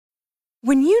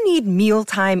When you need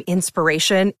mealtime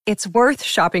inspiration, it's worth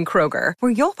shopping Kroger,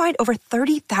 where you'll find over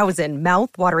 30,000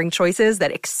 mouth-watering choices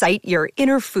that excite your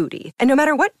inner foodie. And no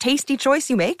matter what tasty choice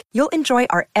you make, you'll enjoy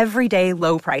our everyday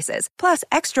low prices, plus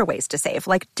extra ways to save,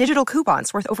 like digital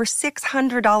coupons worth over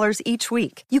 $600 each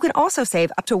week. You can also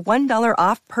save up to $1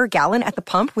 off per gallon at the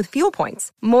pump with fuel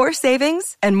points. More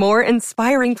savings and more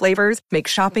inspiring flavors make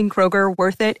shopping Kroger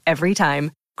worth it every time.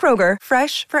 Kroger,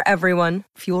 fresh for everyone.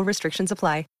 Fuel restrictions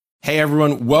apply. Hey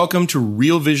everyone, welcome to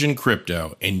Real Vision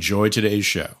Crypto. Enjoy today's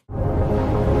show.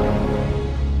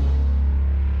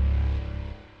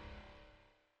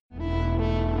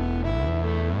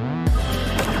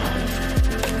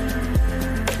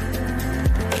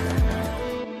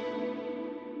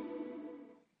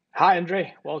 Hi,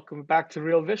 Andre. Welcome back to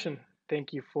Real Vision.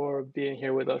 Thank you for being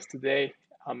here with us today.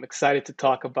 I'm excited to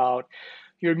talk about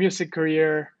your music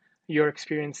career, your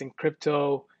experience in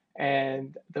crypto,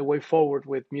 and the way forward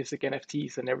with music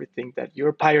NFTs and everything that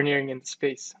you're pioneering in the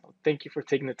space. Thank you for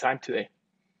taking the time today.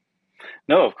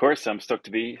 No, of course. I'm stoked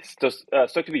to be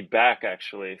stoked to be back,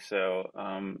 actually. So,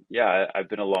 yeah, I've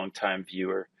been a long time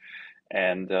viewer,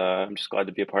 and I'm just glad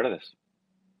to be a part of this.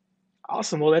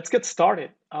 Awesome. Well, let's get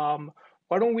started.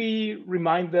 Why don't we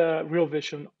remind the Real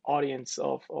Vision audience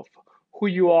of who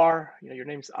you are? You know, your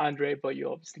name's Andre, but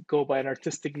you obviously go by an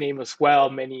artistic name as well.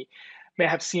 Many may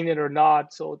have seen it or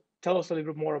not. So tell us a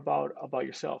little bit more about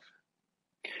yourself.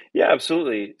 Yeah,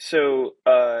 absolutely. So,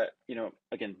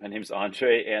 again, my name's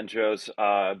Andre Andros,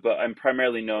 but I'm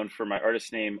primarily known for my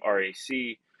artist name,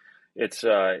 RAC.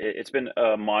 It's been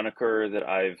a moniker that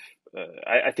I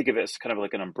think of it as kind of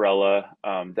like an umbrella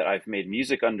that I've made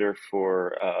music under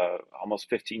for almost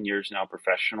 15 years now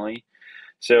professionally.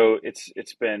 So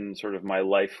it's been sort of my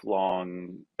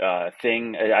lifelong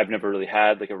thing. I've never really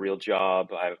had like a real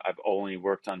job. I've only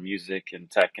worked on music and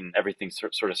tech and everything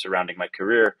sort of surrounding my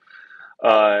career.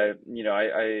 I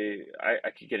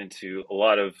could get into a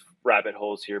lot of rabbit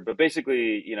holes here, but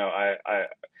basically,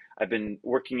 I've been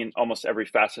working in almost every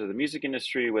facet of the music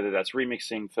industry, whether that's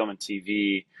remixing, film and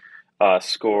TV,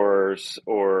 scores,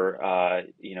 or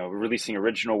releasing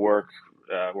original work,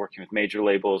 working with major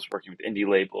labels, working with indie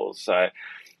labels.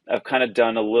 I've kind of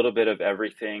done a little bit of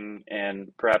everything,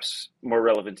 and perhaps more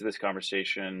relevant to this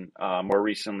conversation, more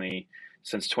recently,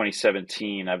 since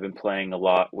 2017, I've been playing a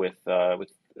lot with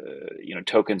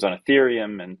tokens on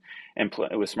Ethereum and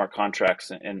with smart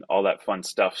contracts and all that fun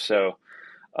stuff. So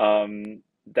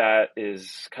that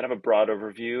is kind of a broad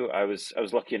overview. I was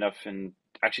lucky enough in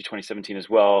actually 2017 as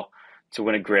well to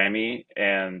win a Grammy,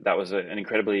 and that was an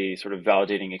incredibly sort of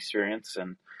validating experience.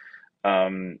 And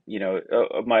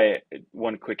my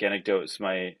one quick anecdote is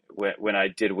when I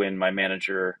did win, my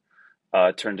manager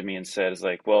turned to me and said, "Is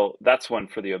like, well, that's one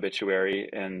for the obituary."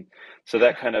 And so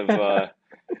that kind of a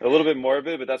little bit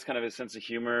morbid, but that's kind of his sense of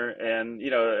humor, and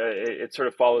it sort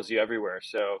of follows you everywhere.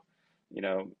 So,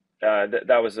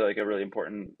 that was like a really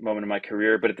important moment in my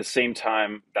career. But at the same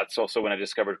time, that's also when I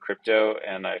discovered crypto,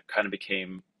 and I kind of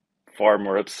became far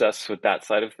more obsessed with that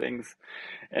side of things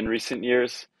in recent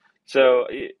years. So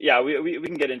yeah, we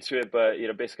can get into it, but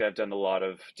basically I've done a lot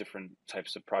of different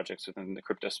types of projects within the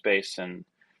crypto space and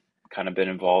kind of been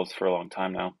involved for a long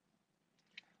time now.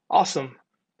 Awesome.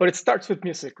 But it starts with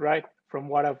music, right? From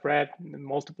what I've read in the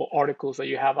multiple articles that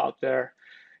you have out there,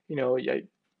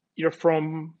 you're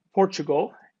from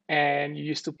Portugal and you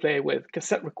used to play with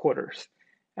cassette recorders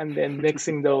and then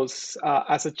mixing those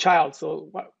as a child.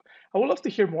 So I would love to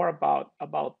hear more about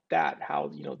that,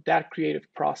 how, that creative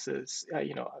process,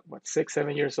 6,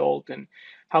 7 years old, and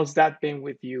how's that been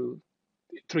with you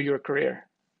through your career?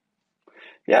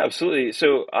 Yeah, absolutely.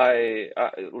 So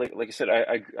like I said,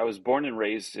 I was born and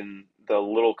raised in the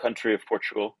little country of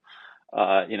Portugal.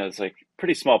 It's like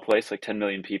pretty small place, like 10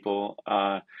 million people.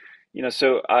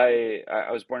 So I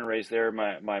was born and raised there.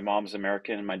 My mom's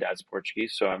American and my dad's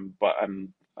Portuguese, so I'm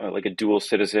like a dual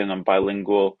citizen. I'm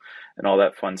bilingual and all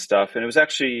that fun stuff. And it was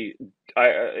actually,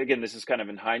 again, this is kind of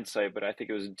in hindsight, but I think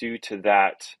it was due to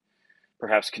that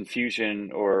perhaps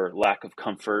confusion or lack of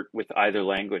comfort with either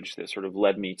language that sort of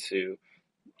led me to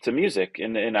music.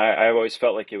 And I've always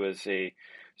felt like it was a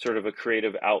sort of a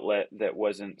creative outlet that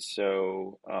wasn't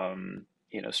so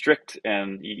strict,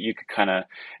 and you could kind of,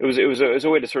 it was a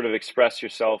way to sort of express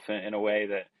yourself in a way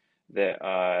that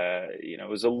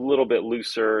was a little bit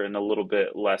looser and a little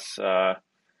bit less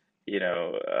you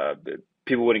know uh,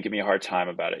 people wouldn't give me a hard time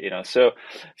about it. So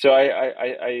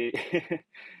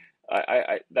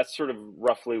I that's sort of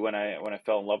roughly when I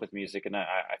fell in love with music, and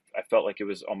I felt like it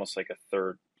was almost like a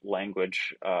third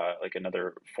language, like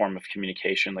another form of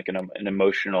communication, like an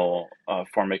emotional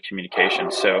form of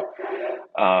communication. So,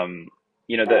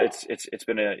 that it's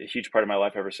been a huge part of my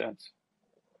life ever since.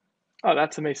 Oh,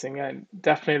 that's amazing. I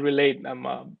definitely relate. I'm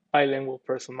a bilingual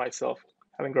person myself,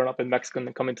 having grown up in Mexico and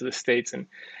then coming to the States, and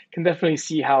can definitely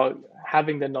see how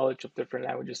having the knowledge of different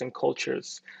languages and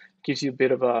cultures gives you a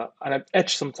bit of an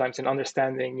edge sometimes in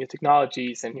understanding new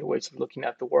technologies and new ways of looking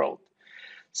at the world.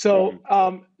 So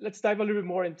Hmm. let's dive a little bit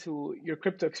more into your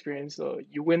crypto experience. So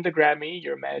you win the Grammy,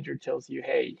 your manager tells you,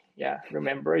 "Hey, yeah,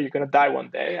 remember you're gonna die one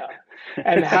day."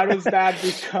 And how does that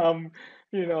become,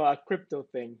 a crypto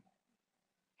thing?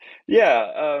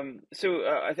 Yeah.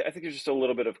 I think there's just a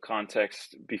little bit of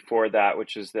context before that,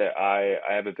 which is that I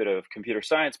have a bit of computer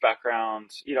science background.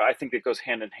 I think it goes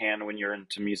hand in hand when you're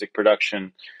into music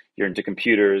production, you're into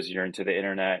computers, you're into the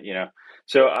internet.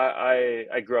 So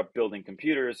I grew up building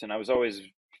computers and I was always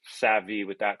savvy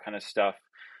with that kind of stuff.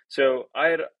 So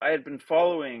I had been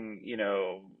following,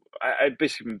 I'd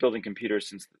basically been building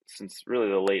computers since really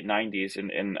the late 90s,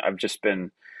 and I've just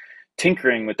been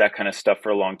tinkering with that kind of stuff for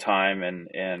a long time,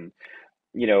 and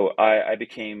I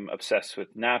became obsessed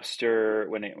with Napster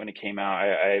when it came out.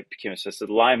 I became obsessed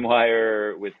with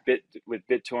LimeWire, with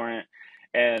BitTorrent,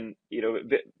 and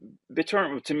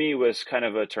BitTorrent to me was kind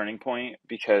of a turning point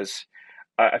because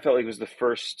I felt like it was the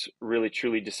first really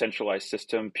truly decentralized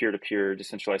system, peer-to-peer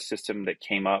decentralized system that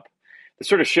came up. That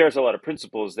sort of shares a lot of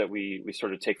principles that we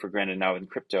sort of take for granted now in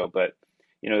crypto, but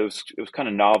it was kind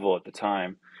of novel at the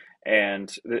time.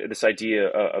 And this idea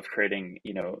of creating,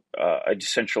 a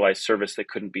decentralized service that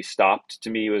couldn't be stopped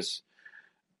to me was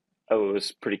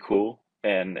pretty cool.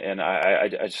 And I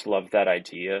just love that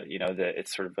idea, that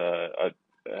it's sort of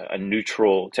a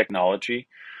neutral technology.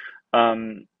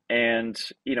 And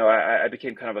I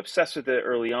became kind of obsessed with it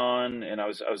early on, and I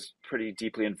was pretty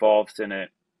deeply involved in it.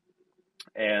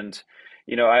 And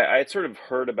I had sort of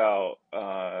heard about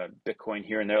Bitcoin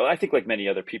here and there. I think like many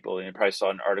other people, and you probably saw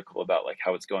an article about like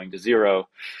how it's going to zero,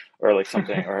 or like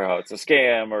something, or how it's a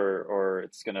scam, or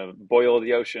it's gonna boil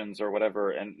the oceans or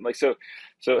whatever. And like so,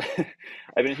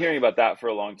 I've been hearing about that for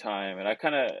a long time, and I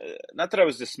kind of, not that I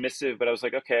was dismissive, but I was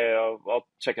like, okay, I'll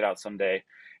check it out someday.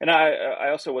 And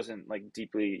I also wasn't like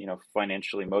deeply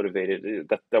financially motivated.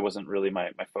 That wasn't really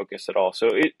my focus at all. So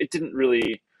it didn't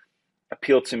really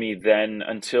appealed to me then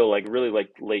until like really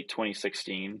like late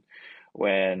 2016,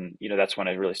 when that's when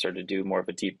I really started to do more of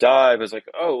a deep dive. I was like,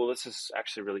 oh well, this is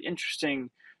actually really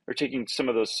interesting. We're taking some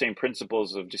of those same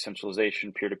principles of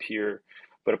decentralization, peer to peer,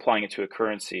 but applying it to a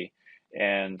currency.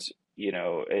 And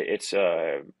it's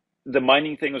the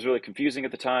mining thing was really confusing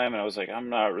at the time, and I was like, I'm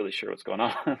not really sure what's going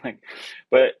on. Like,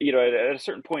 but at a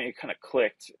certain point it kind of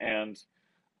clicked. And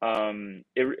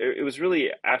it was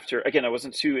really after, again, I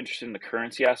wasn't too interested in the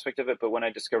currency aspect of it, but when I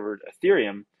discovered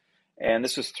Ethereum, and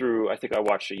this was through, I think I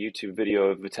watched a YouTube video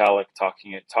of Vitalik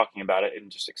talking about it and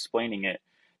just explaining it.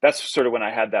 That's sort of when I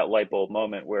had that light bulb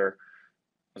moment where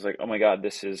I was like, oh my God,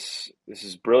 this is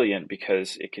brilliant,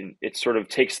 because it sort of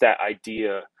takes that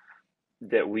idea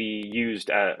that we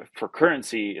used for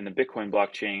currency in the Bitcoin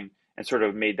blockchain and sort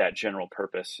of made that general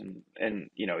purpose, and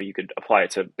you could apply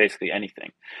it to basically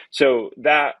anything. So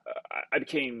that I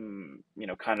became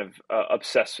kind of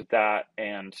obsessed with that,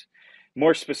 and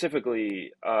more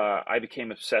specifically, I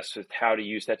became obsessed with how to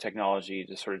use that technology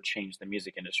to sort of change the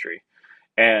music industry.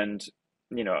 And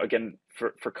again,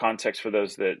 for context, for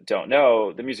those that don't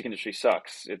know, the music industry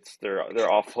sucks.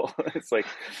 They're awful. It's like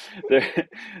they're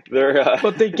they're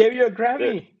But they gave you a they're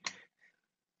Grammy.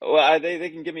 well, they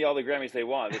can give me all the Grammys they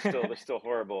want. They're still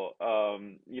horrible.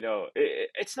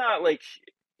 It's not like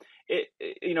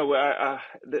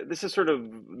this is sort of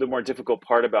the more difficult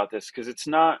part about this, because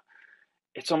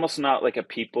it's almost not like a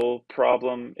people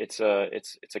problem. It's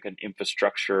like an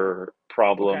infrastructure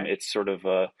problem. Okay. It's sort of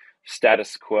a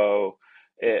status quo.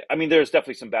 I mean, there's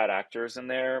definitely some bad actors in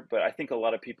there, but I think a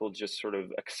lot of people just sort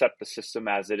of accept the system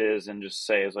as it is and just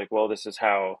say, it's like, well, this is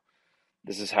how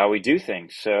we do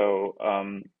things. So,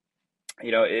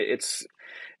 it's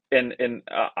and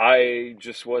I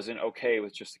just wasn't okay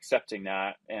with just accepting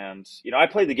that. And I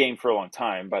played the game for a long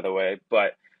time, by the way,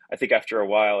 but I think after a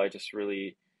while, I just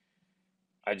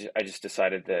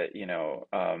decided that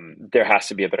there has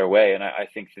to be a better way, and I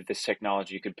think that this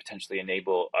technology could potentially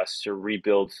enable us to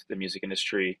rebuild the music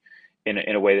industry in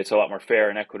a way that's a lot more fair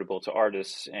and equitable to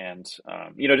artists. And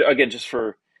again, just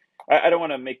for I don't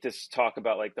want to make this talk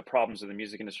about like the problems of the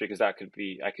music industry, because I could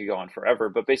go on forever.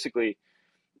 But basically,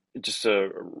 just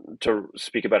to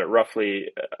speak about it roughly,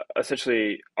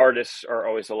 essentially, artists are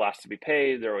always the last to be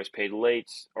paid. They're always paid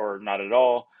late or not at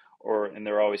all, and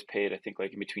they're always paid, I think,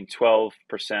 like in between 12%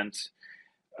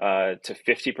 to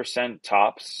 50%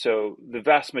 tops. So the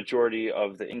vast majority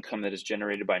of the income that is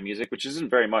generated by music, which isn't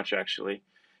very much actually,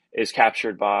 is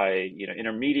captured by,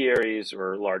 intermediaries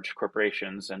or large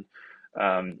corporations, and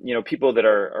people that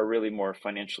are really more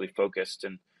financially focused.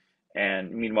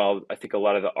 And meanwhile, I think a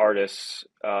lot of the artists,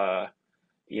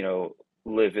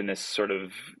 live in this sort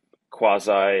of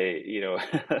quasi,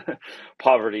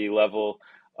 poverty level.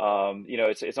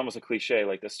 It's almost a cliche,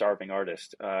 like the starving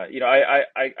artist. I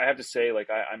have to say, like,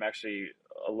 I'm actually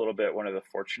a little bit one of the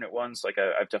fortunate ones. Like,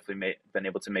 I've definitely been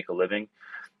able to make a living,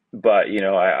 but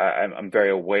I'm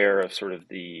very aware of sort of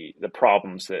the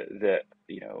problems that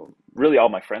really all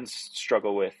my friends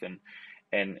struggle with, and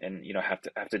have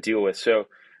to deal with. So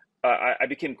I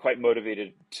became quite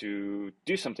motivated to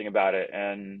do something about it,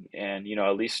 and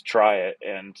at least try it.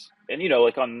 And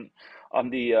like on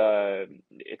the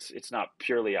it's not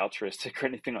purely altruistic or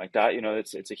anything like that.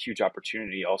 It's a huge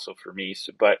opportunity also for me.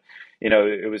 So, but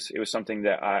it was something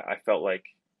that I felt like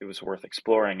it was worth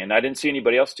exploring, and I didn't see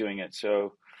anybody else doing it.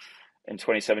 So in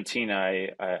 2017,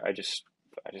 I just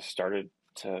started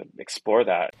to explore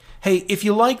that. Hey, if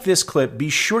you like this clip, be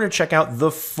sure to check out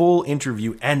the full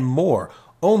interview and more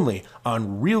only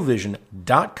on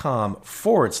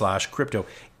realvision.com/crypto.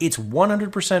 It's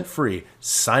 100% free.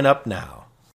 Sign up now.